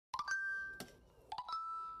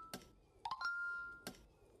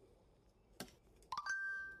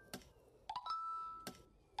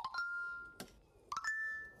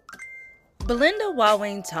Belinda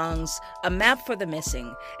Wawing Tong's A Map for the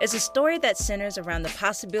Missing is a story that centers around the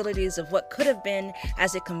possibilities of what could have been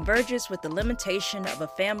as it converges with the limitation of a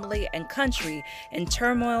family and country in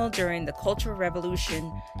turmoil during the Cultural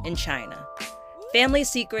Revolution in China. Family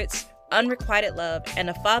secrets, unrequited love, and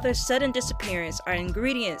a father's sudden disappearance are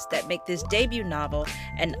ingredients that make this debut novel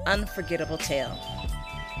an unforgettable tale.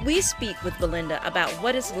 We speak with Belinda about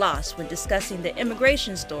what is lost when discussing the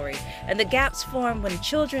immigration story and the gaps formed when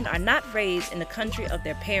children are not raised in the country of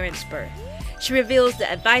their parents' birth. She reveals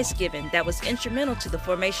the advice given that was instrumental to the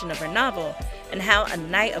formation of her novel and how a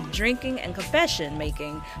night of drinking and confession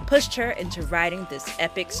making pushed her into writing this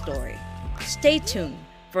epic story. Stay tuned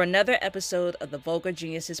for another episode of the Vulgar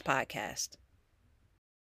Geniuses podcast.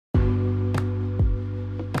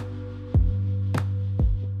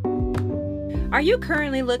 Are you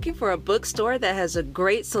currently looking for a bookstore that has a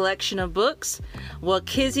great selection of books? Well,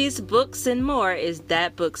 Kizzy's Books and More is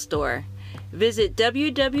that bookstore. Visit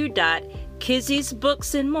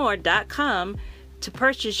www.kizzy'sbooksandmore.com to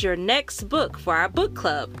purchase your next book for our book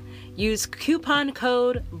club. Use coupon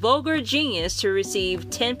code VulgarGenius to receive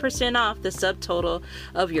 10% off the subtotal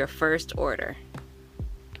of your first order.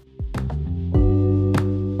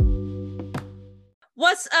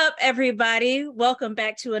 What's up, everybody? Welcome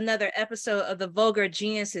back to another episode of the Vulgar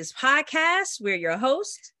Geniuses podcast. We're your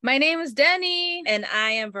hosts. My name is Denny. And I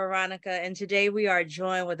am Veronica. And today we are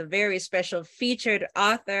joined with a very special featured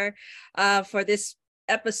author for this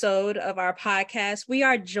episode of our podcast. We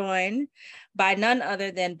are joined by none other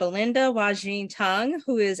than Belinda Wawing Tong,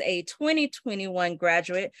 who is a 2021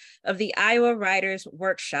 graduate of the Iowa Writers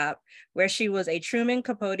Workshop, where she was a Truman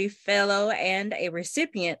Capote Fellow and a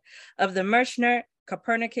recipient of the Merchner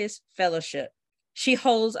Copernicus Fellowship. She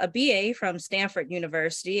holds a BA from Stanford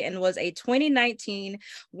University and was a 2019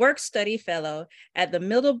 Work Study Fellow at the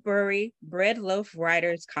Middlebury Bread Loaf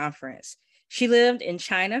Writers Conference. She lived in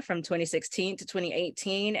China from 2016 to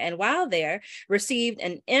 2018, and while there, received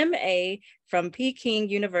an MA from Peking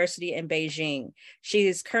University in Beijing. She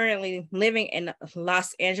is currently living in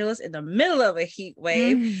Los Angeles in the middle of a heat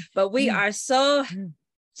wave, but we are so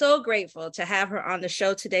grateful to have her on the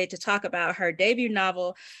show today to talk about her debut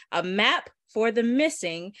novel, A Map for the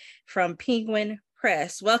Missing, from Penguin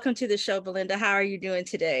Press. Welcome to the show, Belinda. How are you doing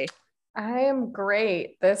today? I am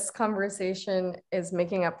great. This conversation is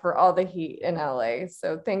making up for all the heat in LA.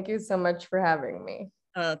 So thank you so much for having me.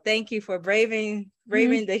 Thank you for braving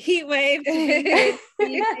the heat wave.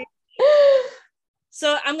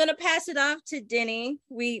 So I'm going to pass it off to Denny.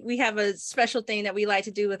 We have a special thing that we like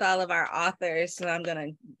to do with all of our authors. So I'm going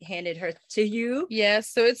to hand it to you. Yes.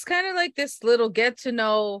 So it's kind of like this little get to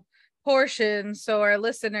know portion. So our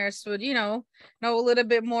listeners would, know a little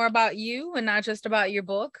bit more about you and not just about your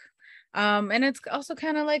book. And it's also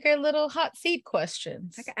kind of like our little hot seat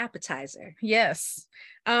questions. Like an appetizer. Yes.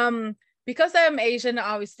 Because I'm Asian,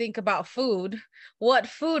 I always think about food. What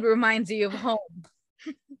food reminds you of home?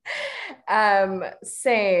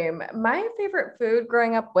 Same. My favorite food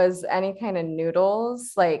growing up was any kind of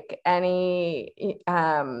noodles, like like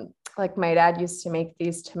my dad used to make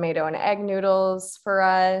these tomato and egg noodles for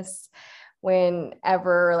us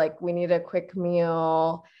whenever like we need a quick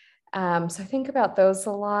meal. So I think about those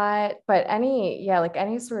a lot, but any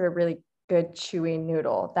sort of really good chewy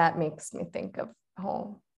noodle that makes me think of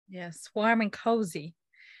home. Yes, warm and cozy.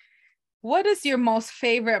 What is your most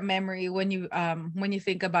favorite memory when you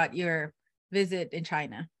think about your visit in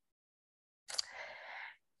China?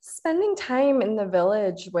 Spending time in the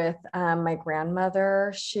village with my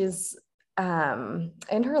grandmother. She's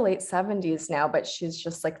in her late 70s now, but she's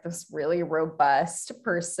just like this really robust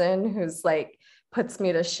person who's like puts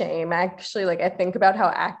me to shame. Actually, like I think about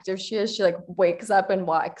how active she is. She like wakes up and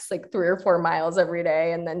walks like 3 or 4 miles every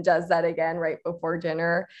day and then does that again right before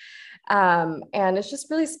dinner. And it's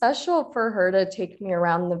just really special for her to take me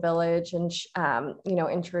around the village and,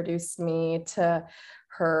 introduce me to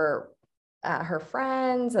her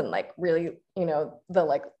friends and like really, the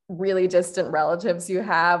like really distant relatives you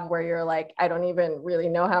have where you're like, I don't even really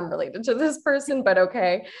know how I'm related to this person, but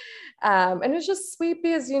okay. And it's just sweet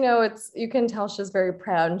because, you can tell she's very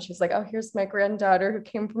proud and she's like, oh, here's my granddaughter who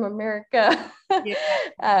came from America. Yeah.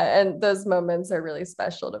 And those moments are really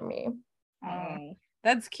special to me. Oh,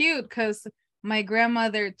 that's cute because my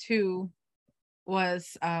grandmother too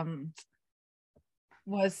was from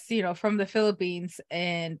the Philippines,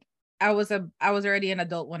 and I was already an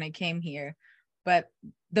adult when I came here, but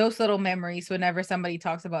those little memories whenever somebody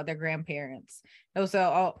talks about their grandparents,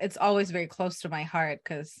 it's always very close to my heart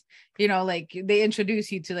because like they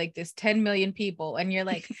introduce you to like this 10 million people and you're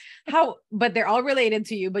like how, but they're all related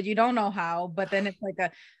to you, but you don't know how. But then it's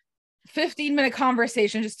like 15-minute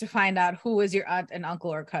conversation just to find out who is your aunt and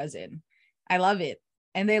uncle or cousin. I love it.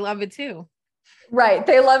 And they love it too. Right.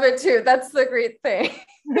 They love it too. That's the great thing.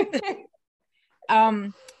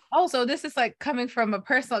 Also, this is like coming from a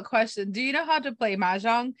personal question. Do you know how to play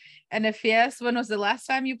Mahjong? And if yes, when was the last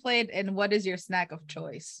time you played? And what is your snack of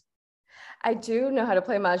choice? I do know how to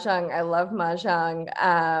play Mahjong. I love Mahjong.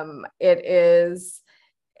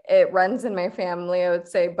 It runs in my family. I would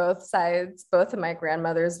say both sides, both of my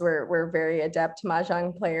grandmothers were very adept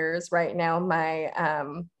Mahjong players. Right now,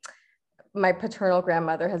 my paternal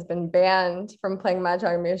grandmother has been banned from playing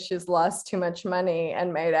Mahjong because she's lost too much money,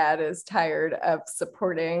 and my dad is tired of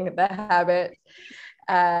supporting the habit.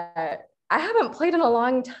 I haven't played in a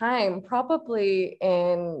long time, probably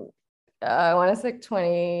in I want to say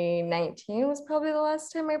 2019 was probably the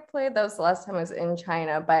last time I played. That was the last time I was in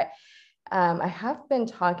China, but I have been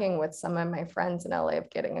talking with some of my friends in LA of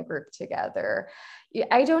getting a group together.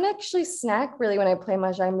 I don't actually snack really when I play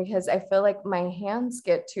Mahjong because I feel like my hands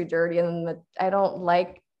get too dirty, and I don't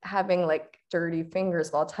like having like dirty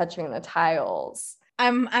fingers while touching the tiles.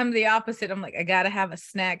 I'm the opposite. I'm like, I gotta have a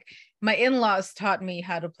snack. My in-laws taught me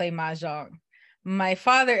how to play Mahjong. My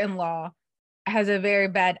father-in-law has a very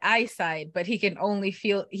bad eyesight, but he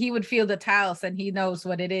would feel the tiles and he knows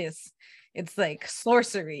what it is. It's like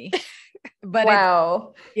sorcery. But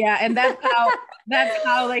wow. Yeah, and that's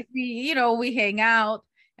how like we hang out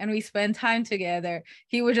and we spend time together.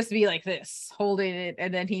 He would just be like this, holding it,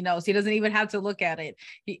 and then he knows. He doesn't even have to look at it.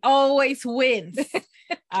 He always wins.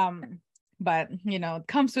 But it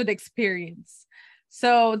comes with experience.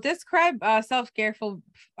 So describe self-care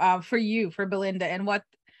for you, for Belinda, and what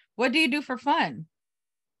do you do for fun?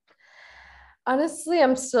 Honestly,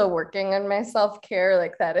 I'm still working on my self-care.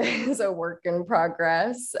 Like that is a work in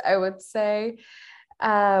progress, I would say.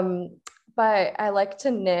 But I like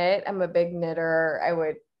to knit. I'm a big knitter.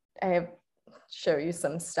 I have show you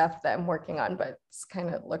some stuff that I'm working on, but it's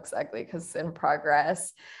kind of looks ugly because it's in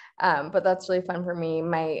progress. But that's really fun for me.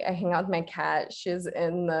 I hang out with my cat. She's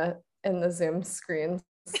in the Zoom screen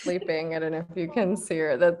sleeping. I don't know if you can see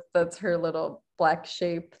her. That's her little black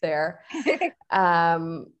shape there.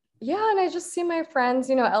 Yeah, and I just see my friends.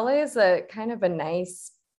 LA is a kind of a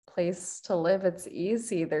nice place to live. It's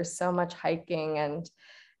easy. There's so much hiking and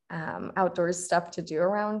outdoors stuff to do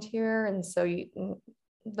around here, and so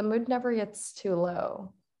the mood never gets too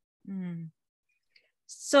low.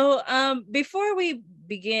 So before we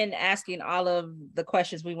begin asking all of the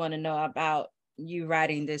questions we want to know about you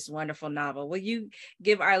writing this wonderful novel, will you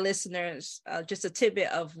give our listeners just a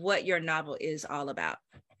tidbit of what your novel is all about?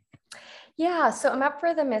 Yeah, so A Map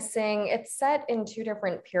for the Missing, it's set in two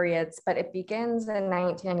different periods, but it begins in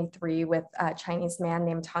 1993 with a Chinese man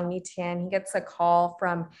named Tang Yitian. He gets a call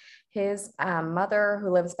from his mother, who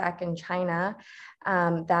lives back in China,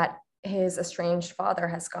 that his estranged father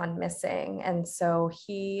has gone missing. And so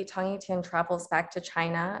Tang Yitian travels back to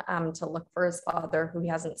China to look for his father, who he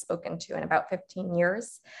hasn't spoken to in about 15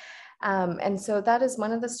 years. And so that is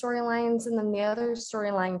one of the storylines. And then the other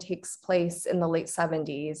storyline takes place in the late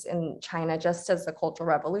 70s in China, just as the Cultural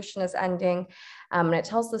Revolution is ending. And it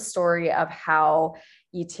tells the story of how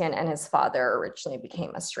Yitian and his father originally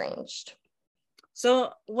became estranged.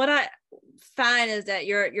 So what I find is that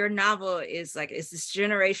your novel is this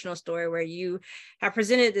generational story where you have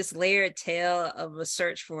presented this layered tale of a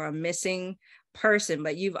search for a missing person,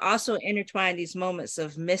 but you've also intertwined these moments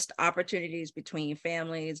of missed opportunities between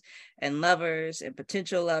families and lovers and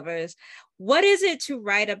potential lovers. What is it to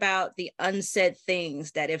write about the unsaid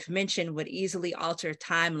things that, if mentioned, would easily alter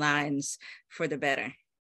timelines for the better?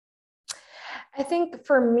 I think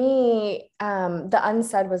for me, the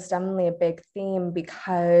unsaid was definitely a big theme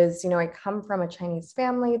because, I come from a Chinese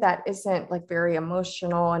family that isn't like very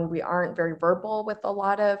emotional, and we aren't very verbal with a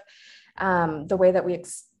lot of the way that we,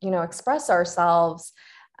 express ourselves.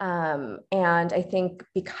 And I think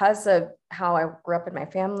because of how I grew up in my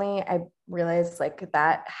family, I realized like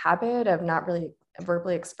that habit of not really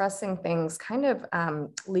verbally expressing things kind of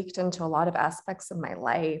leaked into a lot of aspects of my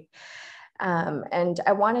life. And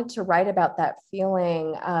I wanted to write about that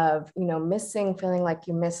feeling of, missing, feeling like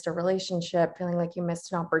you missed a relationship, feeling like you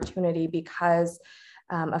missed an opportunity because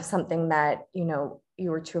of something that, you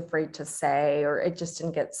were too afraid to say, or it just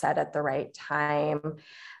didn't get said at the right time.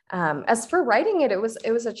 As for writing it, it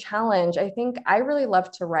was a challenge. I think I really love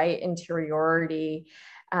to write interiority.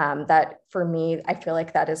 That for me, I feel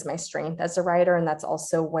like that is my strength as a writer. And that's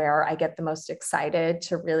also where I get the most excited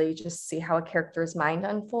to really just see how a character's mind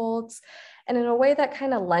unfolds. And in a way that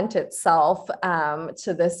kind of lent itself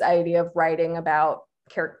to this idea of writing about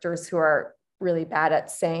characters who are really bad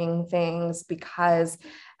at saying things because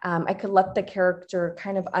I could let the character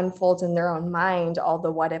kind of unfold in their own mind, all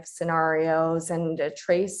the what if scenarios, and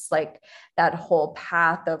trace like that whole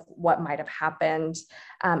path of what might have happened.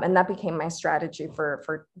 And that became my strategy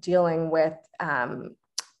for dealing with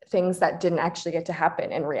things that didn't actually get to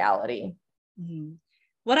happen in reality. Mm-hmm.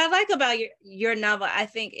 What I like about your novel, I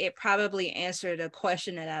think it probably answered a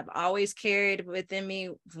question that I've always carried within me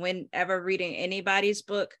whenever reading anybody's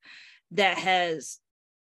book that has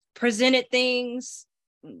presented things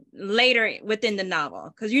later within the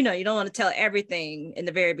novel. Because, you don't want to tell everything in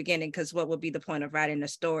the very beginning, because what would be the point of writing a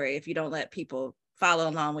story if you don't let people follow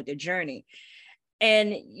along with the journey?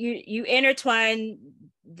 And you intertwine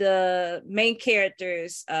the main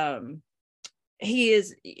characters. He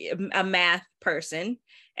is a math person,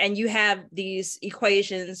 and you have these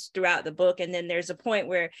equations throughout the book, and then there's a point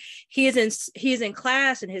where he's in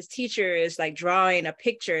class and his teacher is like drawing a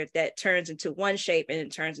picture that turns into one shape and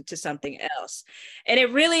it turns into something else. And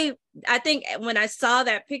it really, I think when I saw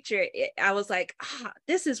that picture, I was like,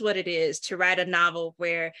 this is what it is to write a novel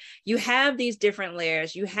where you have these different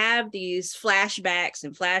layers, you have these flashbacks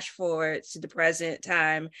and flash forwards to the present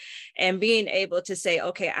time, and being able to say,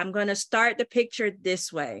 okay, I'm going to start the picture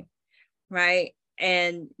this way, right?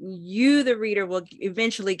 And you, the reader, will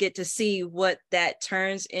eventually get to see what that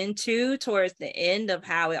turns into towards the end of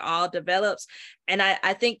how it all develops. And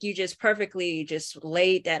I think you just perfectly just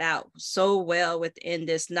laid that out so well within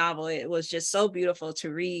this novel. It was just so beautiful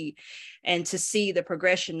to read and to see the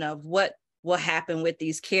progression of what will happen with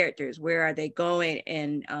these characters, where are they going,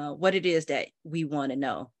 and what it is that we want to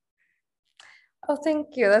know. Oh, thank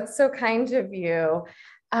you. That's so kind of you.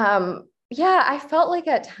 Yeah, I felt like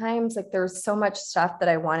at times like there was so much stuff that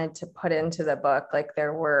I wanted to put into the book. Like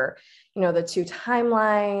there were, the two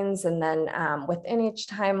timelines, and then within each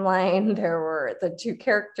timeline, there were the two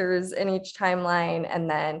characters in each timeline, and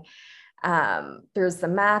then there's the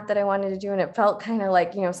math that I wanted to do. And it felt kind of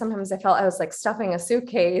like, sometimes I felt I was like stuffing a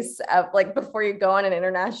suitcase of like before you go on an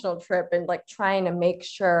international trip, and like trying to make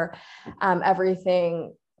sure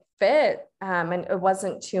everything fit, and it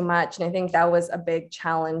wasn't too much. And I think that was a big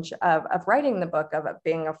challenge of writing the book, of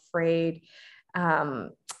being afraid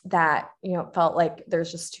that it felt like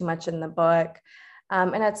there's just too much in the book.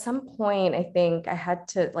 And at some point, I think I had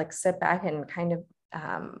to like sit back and kind of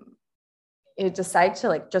decide to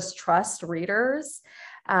like just trust readers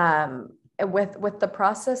with the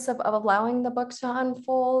process of allowing the book to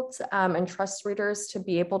unfold, and trust readers to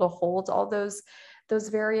be able to hold all those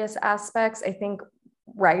various aspects. I think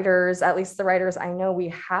writers, at least the writers I know, we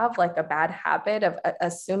have like a bad habit of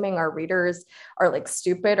assuming our readers are like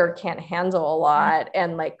stupid or can't handle a lot.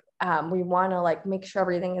 And like we want to like make sure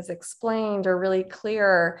everything is explained or really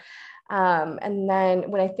clear. And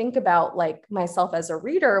then when I think about like myself as a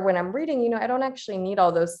reader, when I'm reading, I don't actually need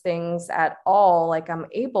all those things at all. Like I'm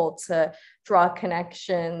able to draw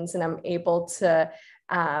connections, and I'm able to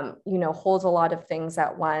hold a lot of things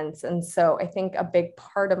at once. And so I think a big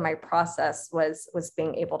part of my process was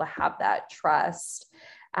being able to have that trust.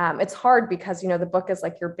 It's hard because, the book is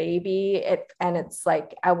like your baby, and it's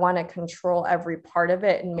like, I want to control every part of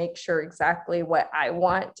it and make sure exactly what I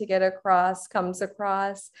want to get across comes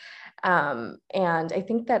across. And I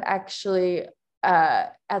think that actually,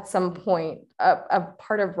 at some point, a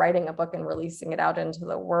part of writing a book and releasing it out into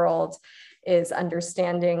the world is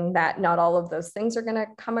understanding that not all of those things are going to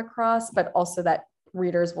come across, but also that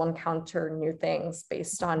readers will encounter new things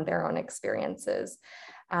based on their own experiences.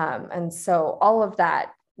 And so all of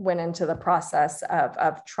that went into the process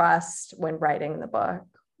of trust when writing the book.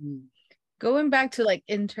 Going back to like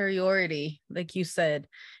interiority, like you said,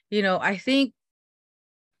 I think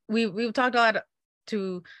we've talked a lot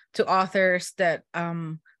to authors that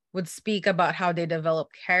would speak about how they develop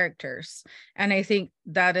characters. And I think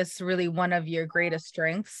that is really one of your greatest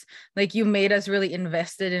strengths. Like you made us really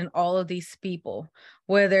invested in all of these people,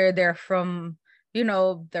 whether they're from,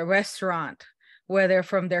 the restaurant, whether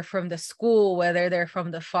they're from the school, whether they're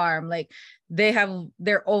from the farm. Like they have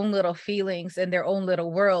their own little feelings and their own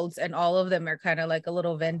little worlds, and all of them are kind of like a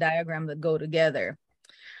little Venn diagram that go together.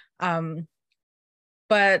 But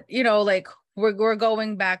like we're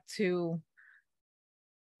going back to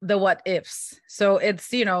the what ifs. So it's,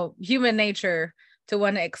 human nature to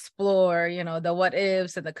want to explore, the what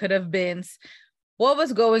ifs and the could have beens. What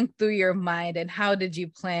was going through your mind, and how did you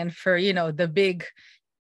plan for, the big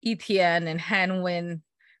Etienne and Han-Wen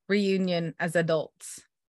reunion as adults?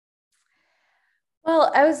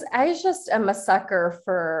 Well, I just am a sucker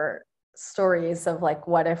for stories of like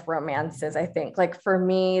what if romances. I think like for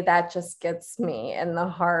me that just gets me in the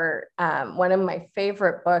heart. One of my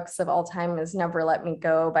favorite books of all time is Never Let Me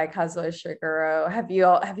Go by Kazuo Ishiguro. Have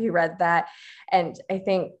you read that? And I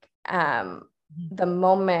think the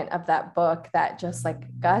moment of that book that just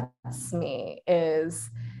like guts me is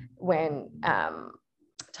when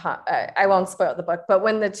I won't spoil the book, but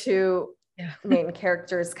when the two main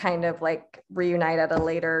characters kind of like reunite at a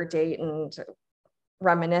later date and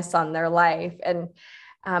reminisce on their life. And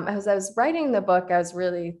as I was writing the book, as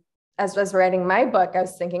I was writing my book, I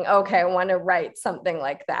was thinking, okay, I want to write something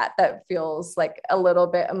like that feels like a little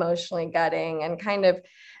bit emotionally gutting and kind of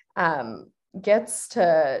gets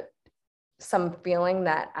to some feeling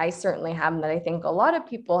that I certainly have and that I think a lot of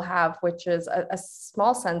people have, which is a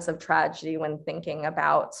small sense of tragedy when thinking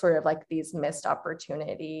about sort of like these missed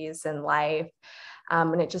opportunities in life.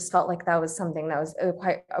 And it just felt like that was something that was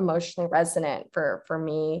quite emotionally resonant for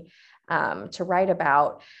me to write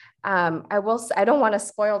about. I don't want to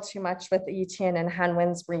spoil too much with Etienne and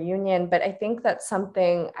Hanwin's reunion, but I think that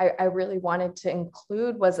something I really wanted to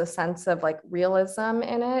include was a sense of like realism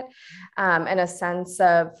in it, and a sense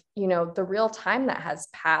of, you know, the real time that has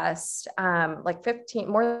passed. Like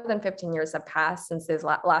more than 15 years have passed since they've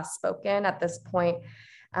last spoken at this point.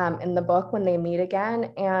 In the book when they meet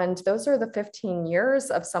again. And those are the 15 years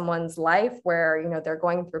of someone's life where, you know, they're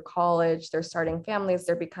going through college, they're starting families,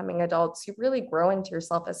 they're becoming adults. You really grow into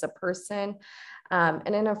yourself as a person.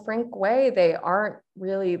 And in a frank way, they aren't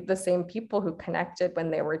really the same people who connected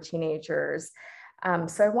when they were teenagers.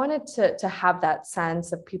 So I wanted to have that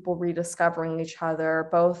sense of people rediscovering each other,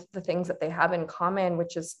 both the things that they have in common,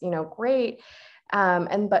 which is, you know, great,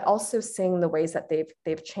 but also seeing the ways that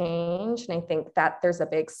they've changed. And I think that there's a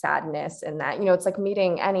big sadness in that. You know, it's like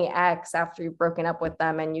meeting any ex after you've broken up with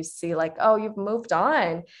them and you see like, oh, you've moved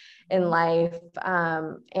on in life.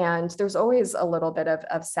 And there's always a little bit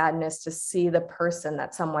of sadness to see the person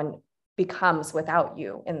that someone becomes without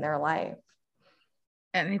you in their life.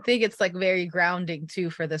 And I think it's like very grounding too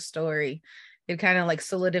for the story. It kind of like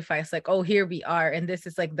solidifies like, oh, here we are. And this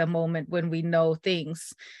is like the moment when we know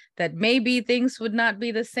things that maybe things would not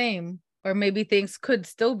be the same, or maybe things could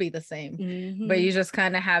still be the same. Mm-hmm. But you just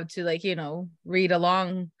kind of have to like, you know, read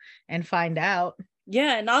along and find out.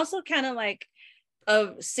 Yeah. And also kind of like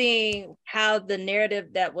of seeing how the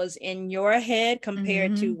narrative that was in your head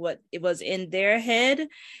compared to what it was in their head,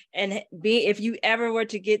 and if you ever were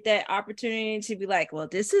to get that opportunity to be like, well,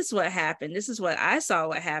 this is what happened, this is what I saw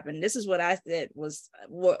what happened, this is what I said was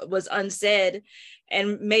unsaid,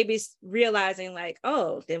 and maybe realizing like,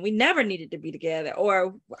 oh, then we never needed to be together,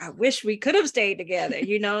 or I wish we could have stayed together,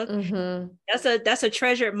 you know. That's a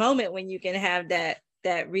treasured moment when you can have that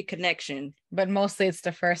reconnection. But mostly it's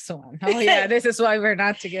the first one. Oh yeah, this is why we're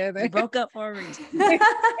not together. We broke up for a reason. It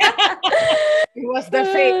was the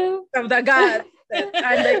fate of the gods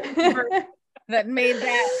that made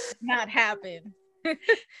that not happen.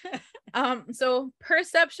 So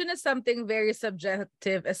perception is something very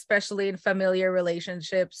subjective, especially in familiar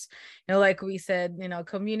relationships. You know, like we said, you know,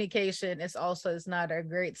 communication is not a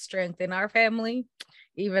great strength in our family,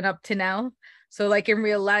 even up to now. So like in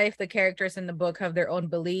real life, the characters in the book have their own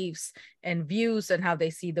beliefs and views on how they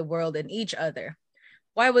see the world and each other.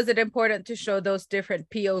 Why was it important to show those different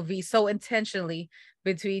POVs so intentionally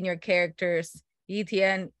between your characters,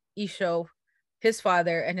 Etienne, Isho, his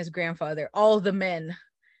father, and his grandfather, all the men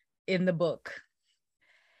in the book?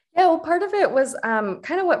 Yeah, well, part of it was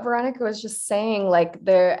kind of what Veronica was just saying. Like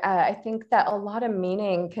I think that a lot of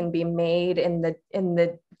meaning can be made in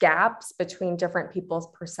the gaps between different people's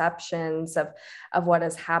perceptions of what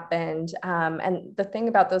has happened. And the thing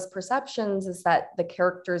about those perceptions is that the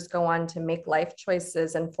characters go on to make life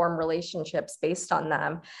choices and form relationships based on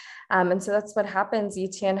them. And so that's what happens.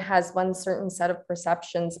 Etienne has one certain set of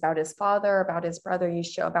perceptions about his father, about his brother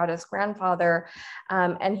Isho, about his grandfather,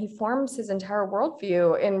 and he forms his entire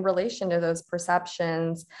worldview in relation to those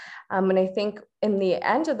perceptions. And I think in the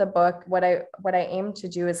end of the book, what I aim to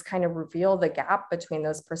do is kind of reveal the gap between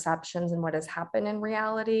those perceptions and what has happened in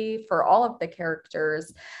reality for all of the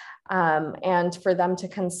characters, and for them to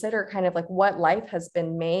consider kind of like what life has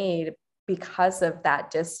been made because of that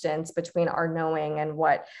distance between our knowing and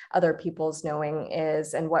what other people's knowing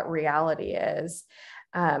is and what reality is.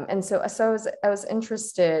 And so I was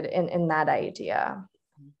interested in that idea.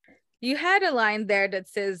 You had a line there that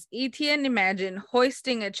says, Etienne imagined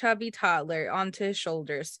hoisting a chubby toddler onto his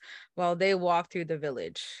shoulders while they walked through the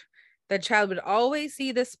village. The child would always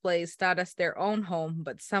see this place not as their own home,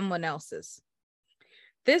 but someone else's.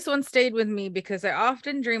 This one stayed with me because I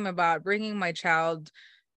often dream about bringing my child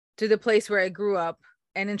to the place where I grew up,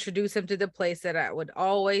 and introduce him to the place that I would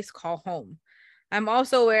always call home. I'm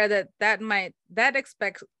also aware that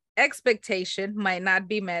expectation might not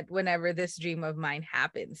be met whenever this dream of mine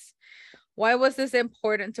happens. Why was this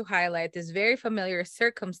important to highlight this very familiar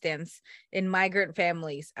circumstance in migrant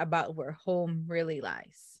families about where home really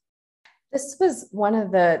lies? This was one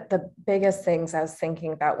of the biggest things I was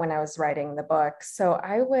thinking about when I was writing the book. So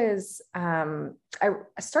I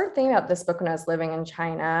started thinking about this book when I was living in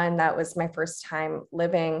China, and that was my first time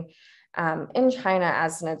living in China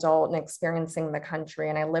as an adult and experiencing the country.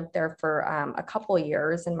 And I lived there for a couple of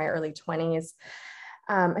years in my early 20s.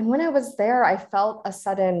 And when I was there, I felt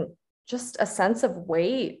just a sense of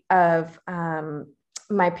weight of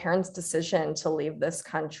my parents' decision to leave this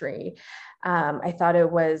country. I thought it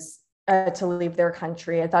was to leave their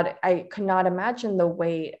country. I thought I could not imagine the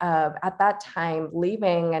weight of, at that time,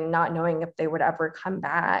 leaving and not knowing if they would ever come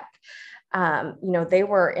back. They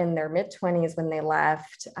were in their mid-20s when they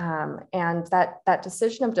left. And that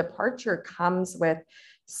decision of departure comes with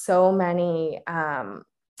so many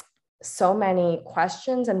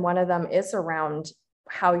questions. And one of them is around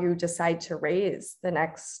how you decide to raise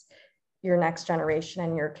your next generation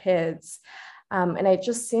and your kids. And it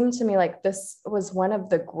just seemed to me like this was one of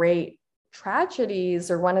the great tragedies,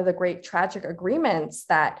 or one of the great tragic agreements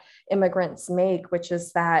that immigrants make, which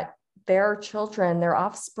is that their children, their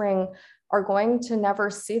offspring, are going to never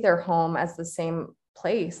see their home as the same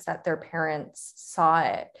place that their parents saw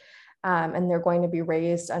it. And they're going to be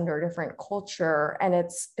raised under a different culture. And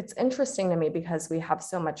it's interesting to me because we have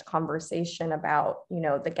so much conversation about,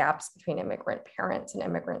 the gaps between immigrant parents and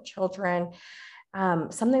immigrant children.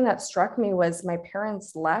 Something that struck me was my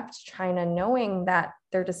parents left China knowing that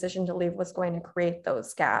their decision to leave was going to create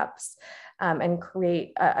those gaps, and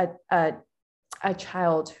create a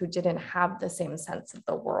child who didn't have the same sense of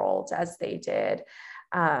the world as they did.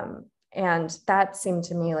 And that seemed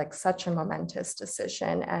to me like such a momentous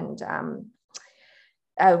decision. And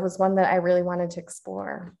it was one that I really wanted to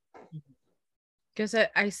explore. Because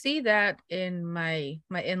I see that in my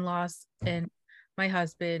in-laws and my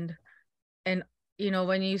husband. And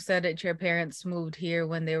when you said that your parents moved here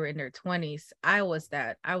when they were in their 20s, I was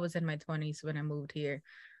in my 20s when I moved here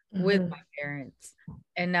with my parents.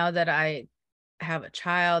 And now that I have a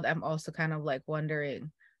child, I'm also kind of like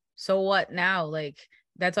wondering, so what now? Like,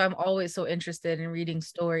 that's why I'm always so interested in reading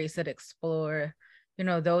stories that explore,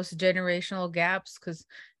 those generational gaps, because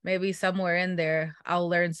maybe somewhere in there, I'll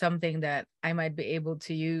learn something that I might be able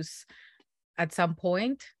to use at some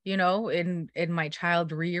point, in my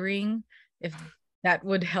child rearing, if that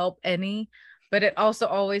would help any. But it also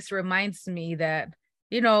always reminds me that,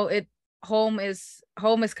 home is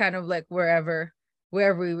kind of like wherever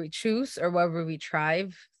we choose or wherever we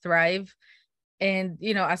thrive. And,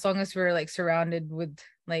 as long as we're like surrounded with,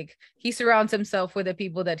 like, he surrounds himself with the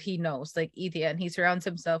people that he knows, like Etienne, he surrounds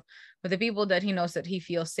himself with the people that he knows that he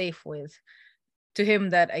feels safe with. To him,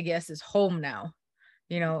 that I guess is home now.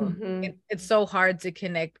 It's so hard to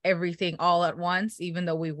connect everything all at once, even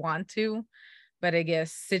though we want to. But I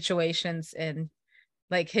guess situations and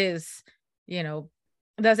like his,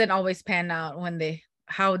 doesn't always pan out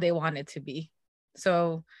how they want it to be.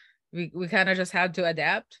 So we kind of just have to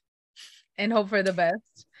adapt and hope for the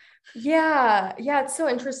best. Yeah. It's so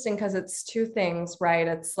interesting because it's two things, right?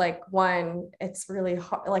 It's like, one, it's really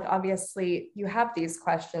hard. Like, obviously you have these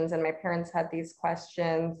questions, and my parents had these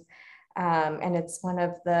questions. And it's one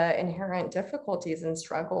of the inherent difficulties and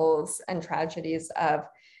struggles and tragedies of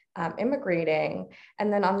immigrating.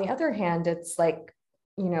 And then on the other hand, it's like,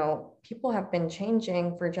 people have been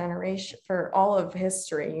changing for all of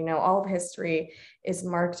history. All of history is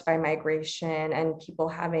marked by migration and people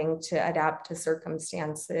having to adapt to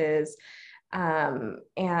circumstances. And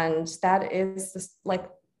that is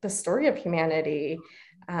the story of humanity.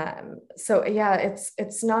 So yeah,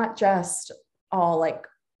 it's not just all like,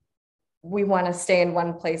 we want to stay in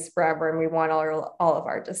one place forever and we want all of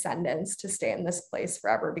our descendants to stay in this place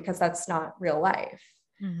forever, because that's not real life.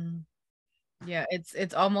 Mm-hmm. Yeah,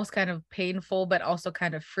 it's almost kind of painful, but also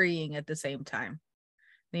kind of freeing at the same time.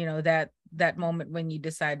 That moment when you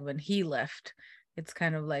decide when he left, it's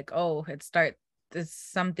kind of like, oh, it's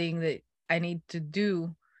something that I need to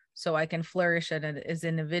do so I can flourish as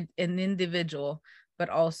an individual, but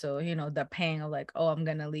also, the pang of like, oh, I'm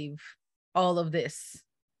gonna leave all of this.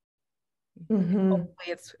 Hopefully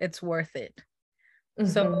it's worth it.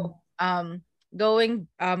 So going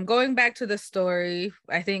back to the story,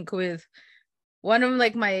 I think with one of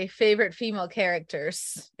like my favorite female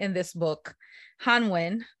characters in this book, Han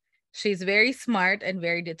Wen. She's very smart and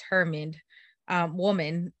very determined,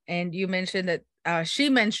 woman, and you mentioned that she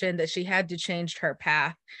mentioned that she had to change her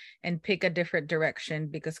path and pick a different direction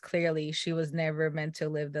because clearly she was never meant to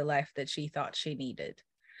live the life that she thought she needed.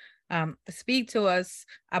 Speak to us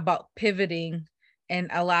about pivoting and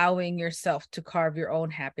allowing yourself to carve your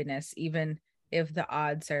own happiness, even if the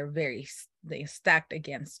odds are they stacked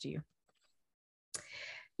against you.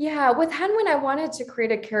 Yeah, with Henwen, I wanted to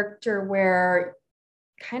create a character where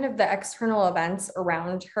kind of the external events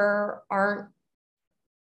around her aren't,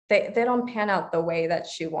 they don't pan out the way that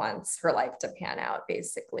she wants her life to pan out,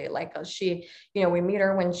 basically. Like she, we meet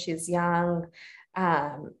her when she's young,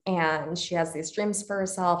 and she has these dreams for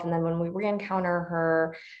herself. And then when we re-encounter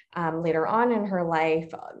her later on in her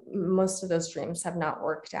life, most of those dreams have not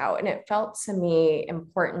worked out. And it felt to me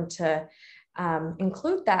important to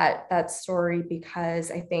include that story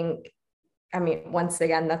because I mean, once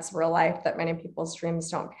again, that's real life, that many people's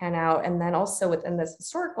dreams don't pan out. And then also within this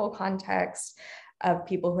historical context of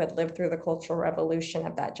people who had lived through the Cultural Revolution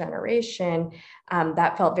of that generation,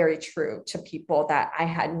 that felt very true to people that I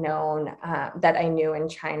had known, that I knew in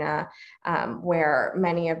China, where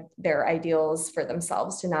many of their ideals for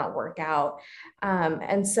themselves did not work out.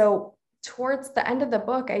 And so towards the end of the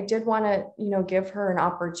book, I did want to, give her an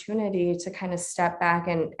opportunity to kind of step back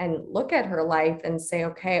and look at her life and say,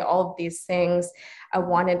 okay, all of these things I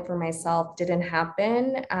wanted for myself didn't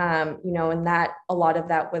happen, and that a lot of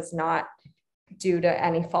that was not due to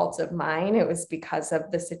any fault of mine. It was because of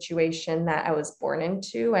the situation that I was born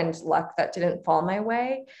into and luck that didn't fall my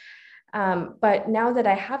way. But now that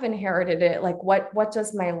I have inherited it, like what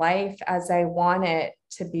does my life as I want it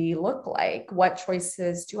to be look like? What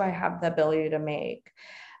choices do I have the ability to make?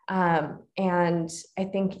 And I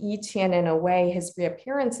think Etienne, in a way, his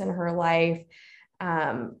reappearance in her life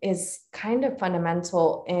is kind of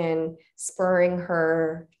fundamental in spurring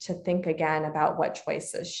her to think again about what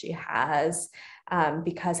choices she has.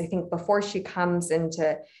 Because I think before she comes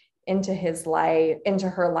into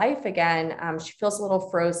her life again, she feels a little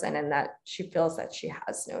frozen and that she feels that she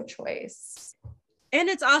has no choice. And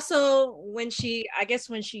it's also when she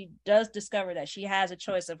does discover that she has a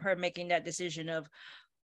choice of her making that decision of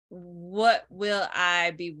what will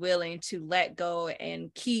I be willing to let go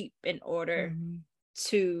and keep in order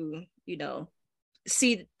to,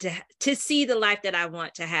 see the life that I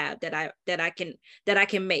want to have, that I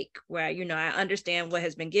can make, where, I understand what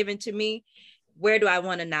has been given to me. Where do I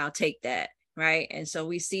want to now take that? Right. And so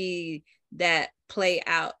we see that play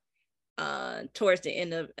out towards the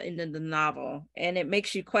end of the novel, and it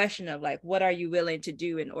makes you question of like, what are you willing to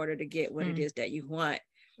do in order to get what it is that you want,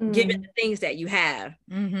 given the things that you have.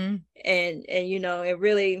 And it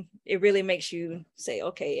really makes you say,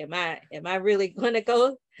 okay, am I really going to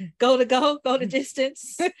go the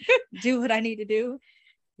distance, do what I need to do?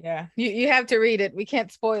 Yeah, you have to read it. We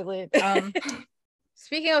can't spoil it.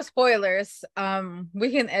 Speaking of spoilers,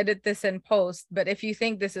 we can edit this in post, but if you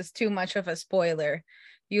think this is too much of a spoiler,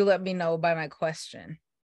 you let me know by my question.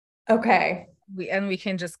 Okay. We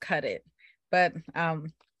can just cut it. But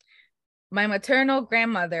my maternal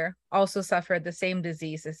grandmother also suffered the same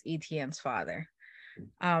disease as Etienne's father.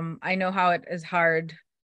 I know how it is hard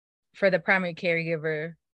for the primary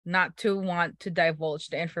caregiver not to want to divulge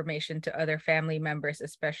the information to other family members,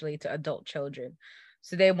 especially to adult children,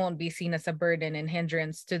 so they won't be seen as a burden and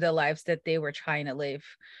hindrance to the lives that they were trying to live.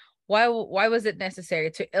 Why was it necessary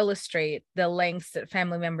to illustrate the lengths that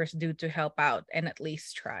family members do to help out and at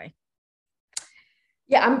least try?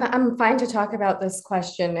 Yeah, I'm fine to talk about this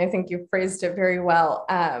question. I think you phrased it very well,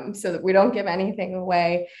 so that we don't give anything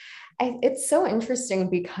away. It's so interesting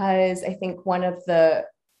because I think one of the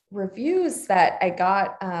reviews that I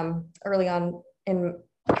got early on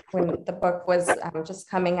when the book was just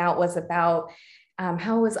coming out was about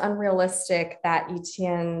how it was unrealistic that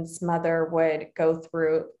Etienne's mother would go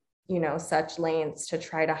through, such lengths to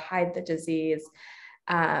try to hide the disease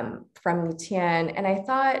from Etienne. And I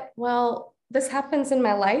thought, well, this happens in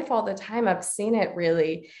my life all the time. I've seen it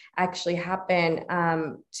really actually happen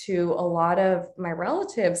to a lot of my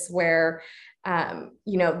relatives where, there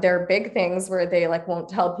are big things where they won't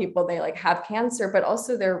tell people they have cancer, but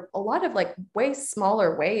also there are a lot of way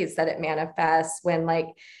smaller ways that it manifests when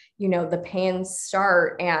the pains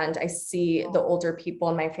start, and I see the older people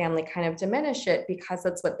in my family kind of diminish it because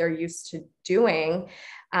that's what they're used to doing,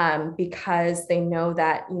 because they know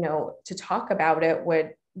that, to talk about it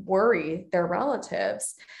would worry their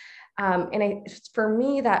relatives. For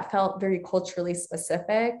me, that felt very culturally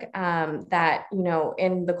specific, that,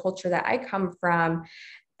 in the culture that I come from,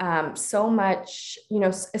 so much,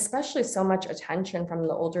 especially so much attention from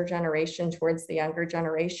the older generation towards the younger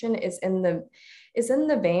generation is in is in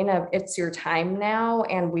the vein of it's your time now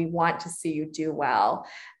and we want to see you do well.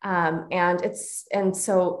 And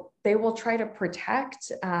so they will try to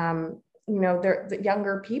protect, the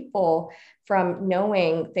younger people from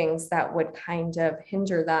knowing things that would kind of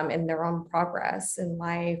hinder them in their own progress in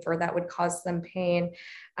life, or that would cause them pain.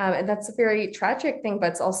 And that's a very tragic thing,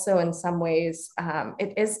 but it's also in some ways,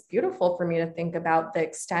 it is beautiful for me to think about the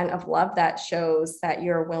extent of love that shows that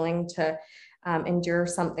you're willing to endure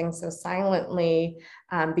something so silently,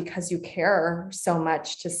 because you care so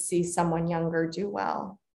much to see someone younger do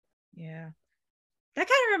well. Yeah. That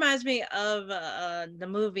kind of reminds me of the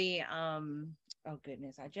movie. Oh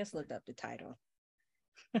goodness, I just looked up the title.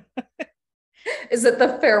 Is it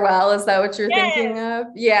The Farewell? Is that what you're thinking of?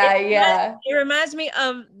 Yeah, It reminds me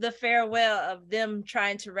of The Farewell, of them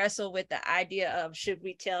trying to wrestle with the idea of, should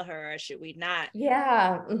we tell her or should we not?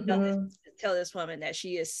 Yeah. Tell this woman that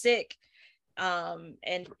she is sick. And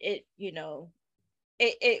it,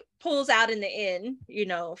 it pulls out in the end,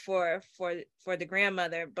 for the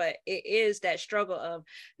grandmother, but it is that struggle of,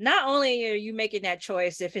 not only are you making that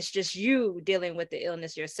choice if it's just you dealing with the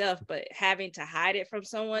illness yourself, but having to hide it from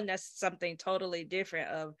someone. That's something totally different,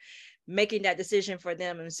 of making that decision for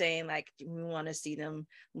them and saying, like, we want to see them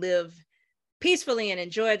live peacefully and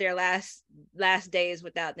enjoy their last days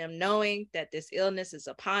without them knowing that this illness is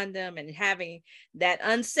upon them, and having that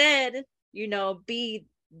unsaid, be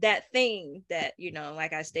that thing that,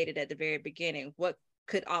 like I stated at the very beginning, what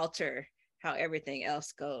could alter how everything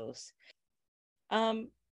else goes.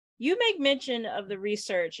 You make mention of the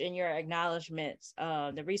research in your acknowledgments,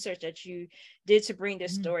 the research that you did to bring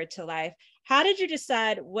this story to life. How did you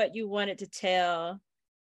decide what you wanted to tell,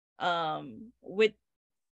 with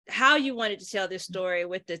how you wanted to tell this story,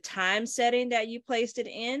 with the time setting that you placed it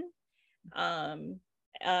in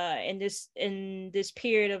this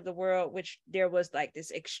period of the world, which there was like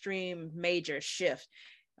this extreme major shift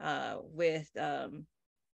with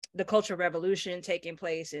the Cultural Revolution taking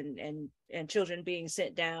place, and children being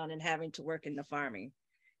sent down and having to work in the farming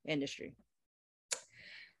industry?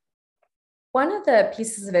 One of the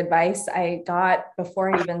pieces of advice I got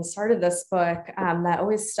before I even started this book, that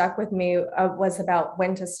always stuck with me, was about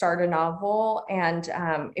when to start a novel. And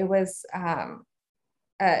it was, I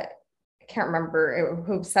can't remember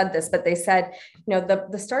who said this, but they said,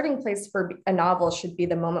 the starting place for a novel should be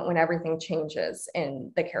the moment when everything changes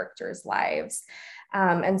in the characters' lives.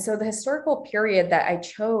 And so the historical period that I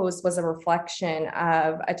chose was a reflection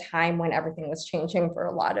of a time when everything was changing for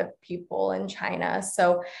a lot of people in China.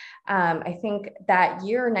 So I think that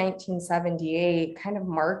year, 1978, kind of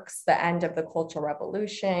marks the end of the Cultural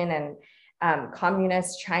Revolution and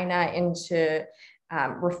communist China into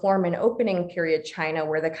reform and opening period China,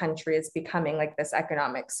 where the country is becoming like this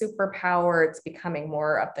economic superpower. It's becoming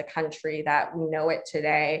more of the country that we know it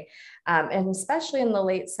today. And especially in the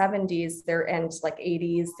late 70s and like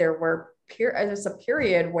 80s, there's a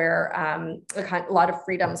period where a lot of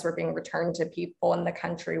freedoms were being returned to people, and the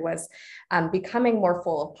country was becoming more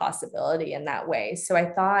full of possibility in that way. So I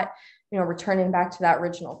thought, returning back to that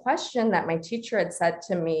original question that my teacher had said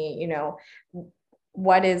to me,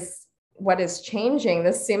 what is changing?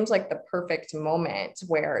 This seems like the perfect moment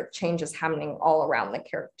where change is happening all around the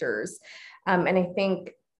characters. And I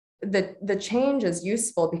think the change is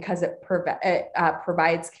useful because it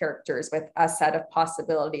provides characters with a set of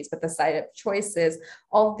possibilities, with a set of choices,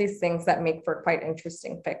 all of these things that make for quite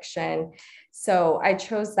interesting fiction. So I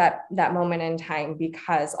chose that moment in time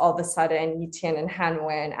because all of a sudden Yi Tian and Han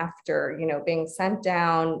Wen, after being sent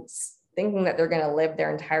down, thinking that they're going to live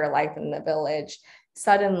their entire life in the village,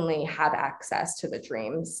 suddenly have access to the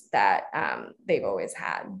dreams that they've always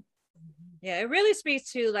had. Yeah, it really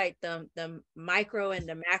speaks to like the micro and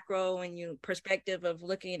the macro perspective of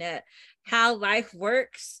looking at how life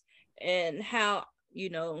works, and how,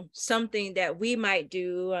 something that we might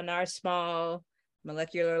do on our small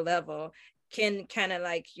molecular level can kind of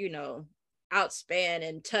like, outspan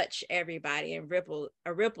and touch everybody and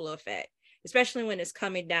a ripple effect, especially when it's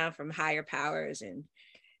coming down from higher powers and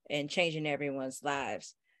changing everyone's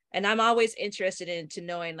lives. And I'm always interested into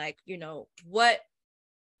knowing, like, what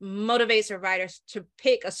motivates a writer to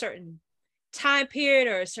pick a certain time period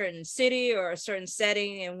or a certain city or a certain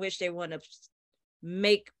setting in which they want to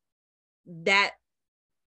make that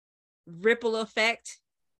ripple effect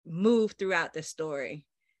move throughout the story.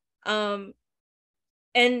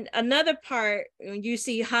 And another part, when you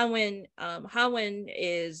see Han Wen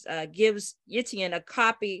gives Yi Tian a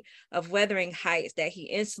copy of Wuthering Heights that he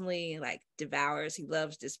instantly like devours. He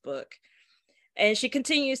loves this book. And she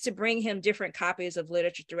continues to bring him different copies of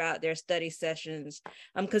literature throughout their study sessions.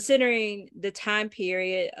 Considering the time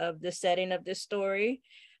period of the setting of this story,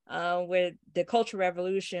 with the Cultural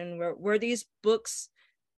Revolution, were these books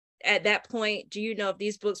at that point, do you know if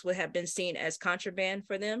these books would have been seen as contraband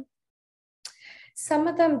for them? Some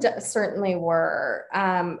of them certainly were.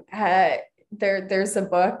 There's a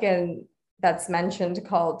book and that's mentioned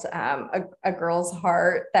called a Girl's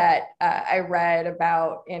Heart that I read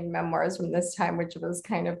about in memoirs from this time, which was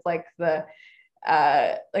kind of like the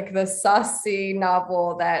saucy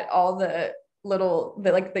novel that all the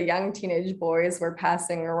young teenage boys were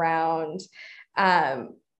passing around.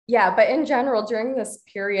 Yeah, but in general, during this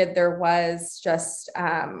period, there was just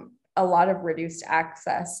a lot of reduced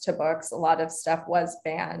access to books. A lot of stuff was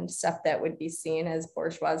banned, stuff that would be seen as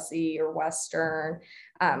bourgeoisie or Western.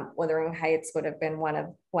 Wuthering Heights would have been one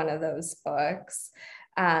of those books.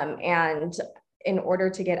 And in order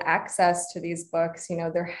to get access to these books,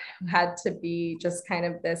 there had to be just kind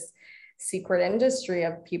of this secret industry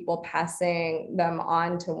of people passing them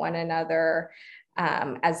on to one another.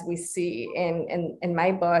 As we see in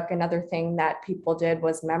my book, another thing that people did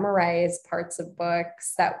was memorize parts of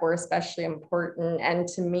books that were especially important. And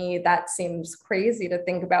to me, that seems crazy to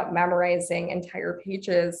think about memorizing entire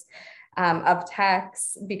pages of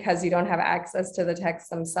text because you don't have access to the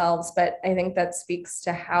text themselves. But I think that speaks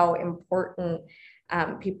to how important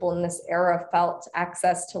people in this era felt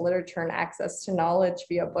access to literature and access to knowledge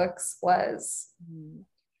via books was.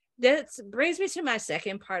 That brings me to my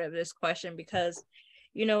second part of this question, because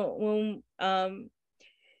when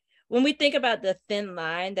we think about the thin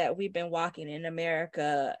line that we've been walking in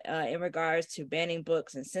America in regards to banning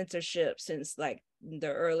books and censorship since like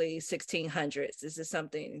the early 1600s, this is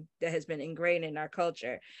something that has been ingrained in our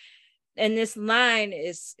culture, and this line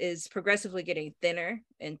is progressively getting thinner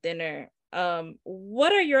and thinner.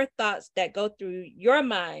 What are your thoughts that go through your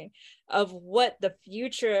mind of what the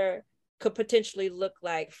future could potentially look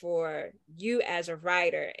like for you as a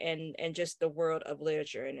writer and just the world of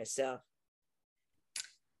literature in itself?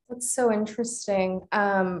 That's so interesting.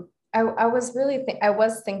 I was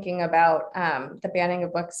thinking about the banning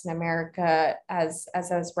of books in America as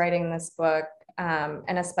I was writing this book,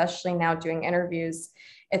 and especially now doing interviews.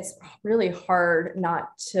 It's really hard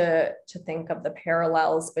not to think of the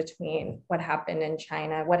parallels between what happened in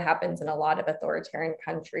China, what happens in a lot of authoritarian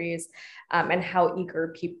countries, and how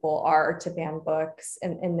eager people are to ban books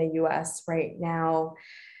in the US right now.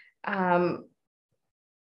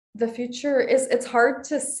 The future it's hard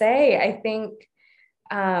to say. I think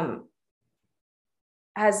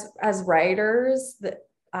as writers,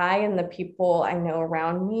 I and the people I know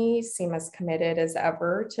around me seem as committed as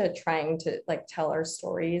ever to trying to tell our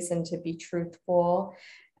stories and to be truthful.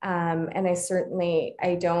 And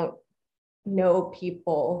I don't know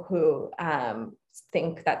people who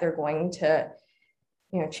think that they're going to,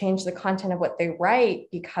 change the content of what they write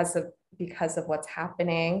because of what's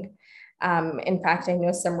happening. In fact, I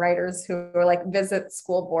know some writers who are visit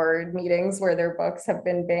school board meetings where their books have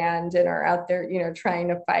been banned and are out there, trying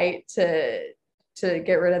to fight to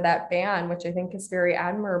get rid of that ban, which I think is very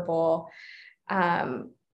admirable. But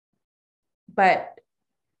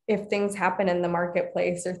if things happen in the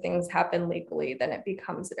marketplace or things happen legally, then it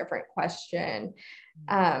becomes a different question.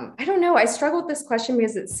 I don't know. I struggle with this question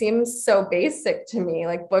because it seems so basic to me.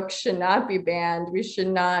 Books should not be banned. We should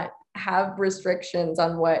not have restrictions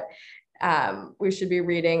on what we should be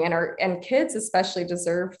reading, and kids especially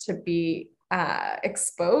deserve to be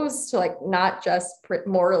exposed to not just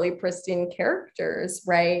morally pristine characters,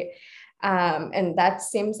 right? And that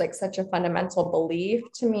seems like such a fundamental belief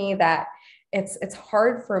to me that it's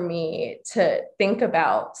hard for me to think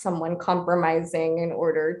about someone compromising in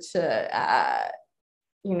order to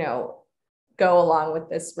go along with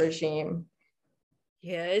this regime.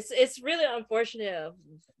 Yeah, it's really unfortunate.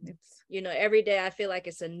 Every day I feel like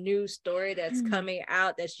it's a new story that's coming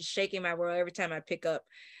out that's just shaking my world every time I pick up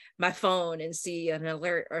my phone and see an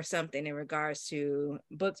alert or something in regards to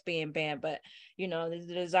books being banned. But it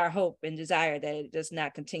is our hope and desire that it does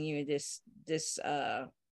not continue this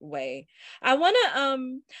way. I want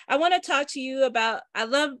to talk to you about, I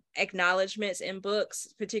love acknowledgments in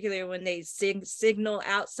books, particularly when they signal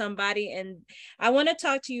out somebody, and I want to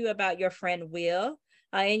talk to you about your friend Will.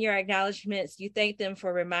 In your acknowledgments, you thank them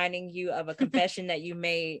for reminding you of a confession that you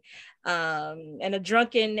made in a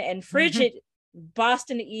drunken and frigid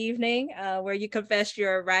Boston evening, where you confessed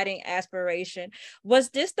your writing aspiration. Was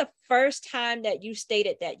this the first time that you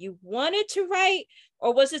stated that you wanted to write,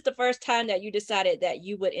 or was this the first time that you decided that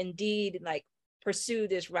you would indeed pursue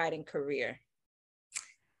this writing career?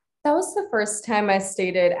 That was the first time I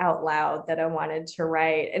stated out loud that I wanted to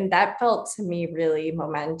write. And that felt to me really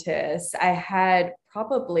momentous. I had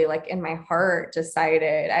probably in my heart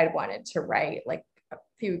decided I wanted to write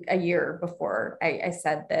a year before I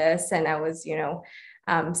said this, and I was,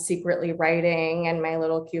 secretly writing in my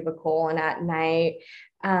little cubicle and at night.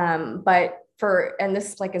 And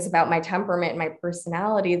this like is about my temperament and my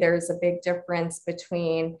personality. There's a big difference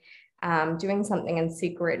between doing something in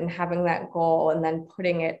secret and having that goal and then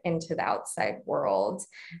putting it into the outside world.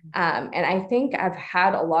 And I think I've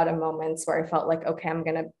had a lot of moments where I felt like, okay, I'm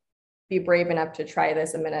going to be brave enough to try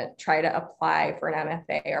this. I'm going to try to apply for an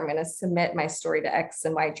MFA, or I'm going to submit my story to X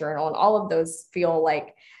and Y journal. And all of those feel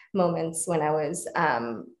like moments when I was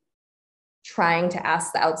trying to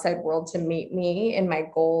ask the outside world to meet me in my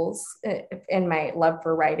goals, in my love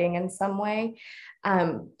for writing in some way.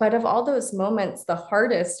 But of all those moments, the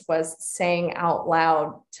hardest was saying out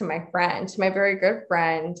loud to my friend, to my very good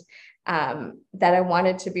friend, that I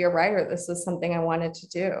wanted to be a writer. This was something I wanted to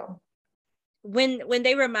do. When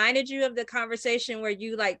they reminded you of the conversation, were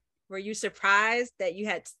you surprised that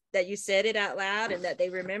you said it out loud and that they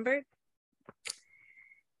remembered?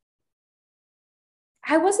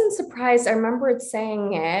 I wasn't surprised. I remembered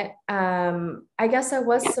saying it. I guess I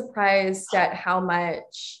was surprised at how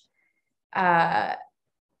much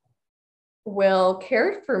Will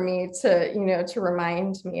cared for me to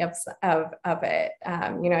remind me of it.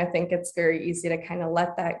 I think it's very easy to kind of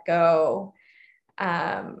let that go.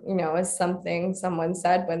 As something someone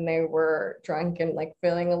said when they were drunk and like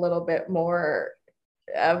feeling a little bit more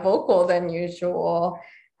vocal than usual.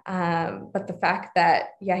 But the fact that,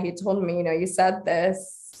 he told me, you said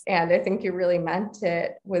this, and I think you really meant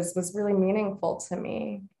it, was really meaningful to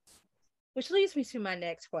me. Which leads me to my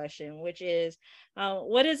next question, which is,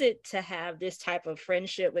 what is it to have this type of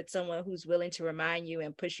friendship with someone who's willing to remind you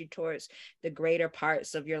and push you towards the greater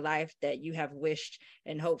parts of your life that you have wished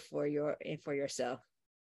and hoped for yourself?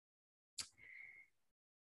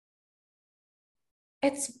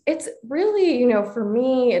 It's really, for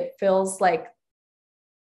me, it feels like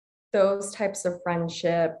those types of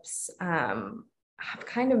friendships have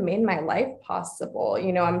kind of made my life possible.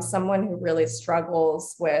 I'm someone who really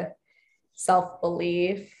struggles with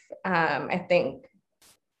self-belief. I think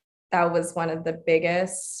that was one of the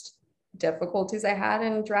biggest difficulties I had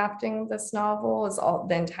in drafting this novel. Is all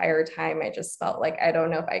the entire time I just felt like, I don't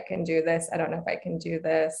know if I can do this. I don't know if I can do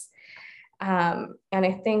this. And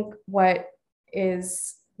I think what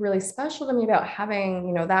is really special to me about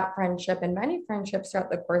having, that friendship and many friendships throughout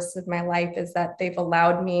the course of my life is that they've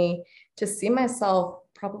allowed me to see myself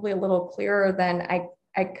probably a little clearer than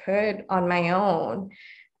I could on my own.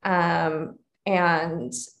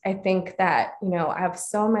 And I think that, I have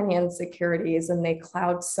so many insecurities and they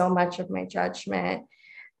cloud so much of my judgment.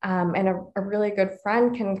 And a really good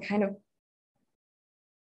friend can kind of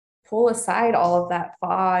pull aside all of that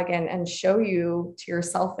fog and show you to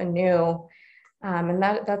yourself anew. And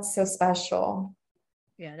that's so special.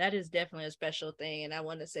 Yeah, that is definitely a special thing. And I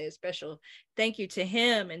want to say a special thank you to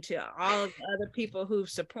him and to all of the other people who've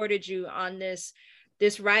supported you on this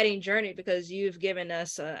writing journey, because you've given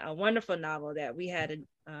us a wonderful novel that we had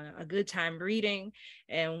a good time reading.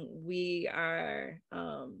 And we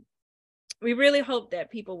really hope that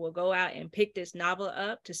people will go out and pick this novel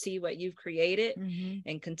up to see what you've created,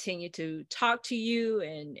 and continue to talk to you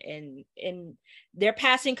and their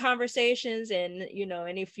passing conversations and,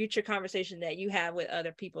 any future conversation that you have with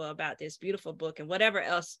other people about this beautiful book and whatever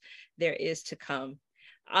else there is to come.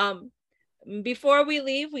 Before we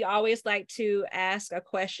leave, we always like to ask a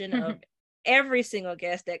question of every single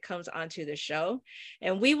guest that comes onto the show.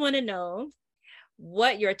 And we want to know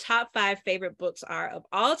what your top 5 favorite books are of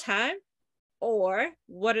all time, or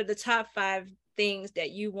what are the top 5 things that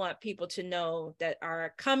you want people to know that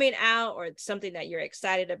are coming out, or something that you're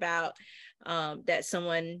excited about, that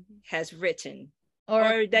someone has written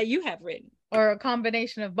or that you have written, or a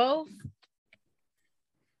combination of both.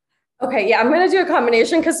 Okay, yeah, I'm going to do a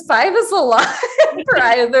combination because 5 is a lot for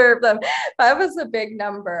either of them. 5 is a big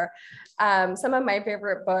number. Some of my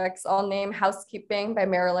favorite books, I'll name Housekeeping by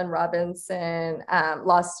Marilynne Robinson,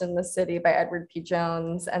 Lost in the City by Edward P.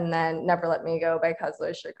 Jones, and then Never Let Me Go by Kazuo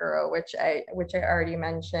Ishiguro, which I already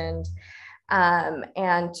mentioned.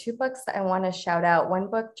 And 2 books that I want to shout out. One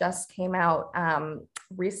book just came out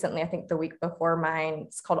recently, I think the week before mine.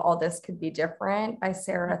 It's called All This Could Be Different by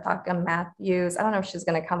Sarah Thockham Matthews. I don't know if she's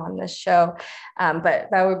going to come on this show, but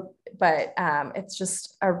it's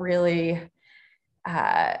just a really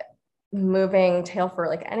moving tale for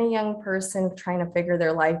like any young person trying to figure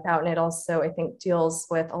their life out. And it also, I think, deals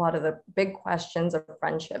with a lot of the big questions of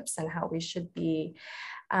friendships and how we should be.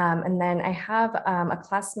 And then I have a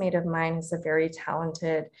classmate of mine who's a very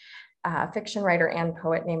talented fiction writer and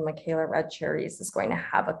poet named Michaela Red Cherries is going to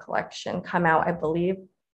have a collection come out, I believe,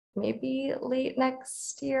 maybe late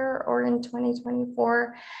next year or in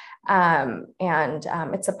 2024.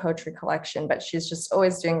 It's a poetry collection, but she's just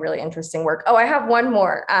always doing really interesting work. Oh, I have one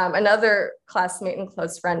more. Another classmate and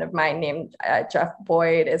close friend of mine named Jeff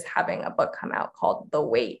Boyd is having a book come out called The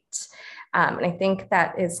Weight. And I think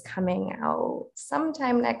that is coming out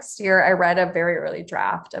sometime next year. I read a very early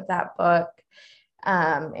draft of that book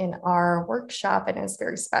in our workshop, and it's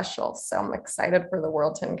very special. So I'm excited for the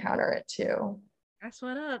world to encounter it too. That's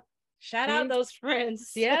what up. Shout out those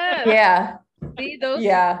friends. Yeah. Yeah. See those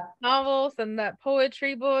novels and that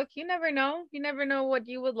poetry book. You never know. You never know what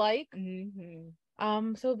you would like.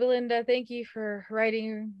 Mm-hmm. So Belinda, thank you for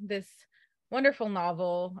writing this wonderful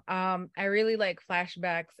novel. I really like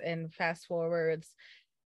flashbacks and fast forwards.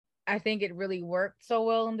 I think it really worked so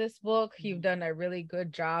well in this book. You've done a really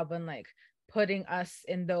good job on like putting us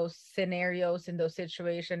in those scenarios, in those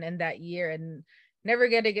situations in that year, and never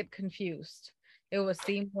get confused. It was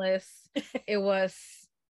seamless. It was,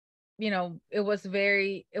 it was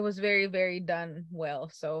very, very done well.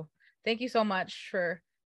 So thank you so much for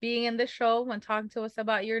being in the show and talking to us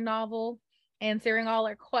about your novel, answering all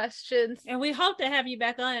our questions. And we hope to have you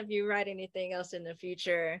back on if you write anything else in the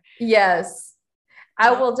future. Yes.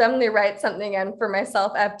 I will definitely write something in for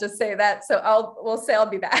myself. I have to say that. So we'll say I'll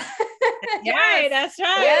be back. Right, that's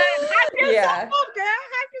right. Yeah.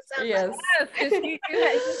 Yes. You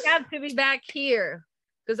have to be back here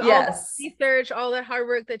because all the research, all the hard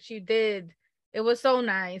work that you did, it was so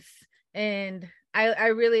nice. And I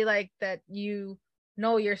really like that you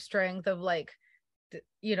know your strength of like, the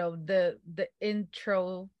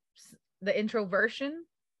introversion,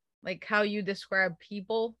 like how you describe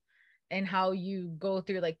people and how you go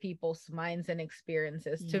through like people's minds and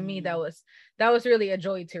experiences. To me, that was really a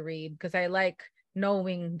joy to read because I like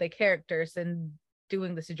knowing the characters and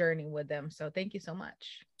doing this journey with them. So thank you so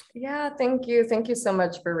much. Yeah, thank you. Thank you so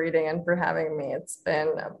much for reading and for having me. It's been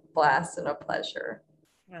a blast and a pleasure.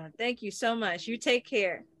 Thank you so much. You take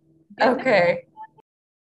care. Okay.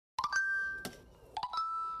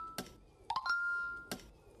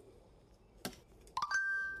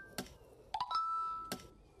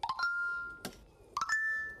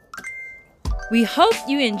 We hope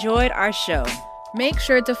you enjoyed our show. Make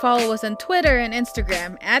sure to follow us on Twitter and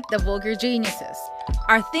Instagram at The Vulgar Geniuses.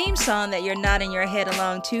 Our theme song that you're nodding your head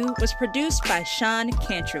along to was produced by Sean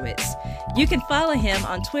Kantrowitz. You can follow him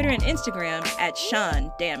on Twitter and Instagram at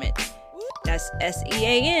Sean Dammit. That's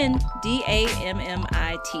SeanDammit.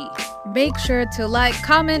 Make sure to like,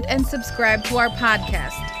 comment, and subscribe to our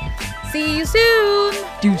podcast. See you soon.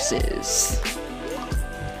 Deuces.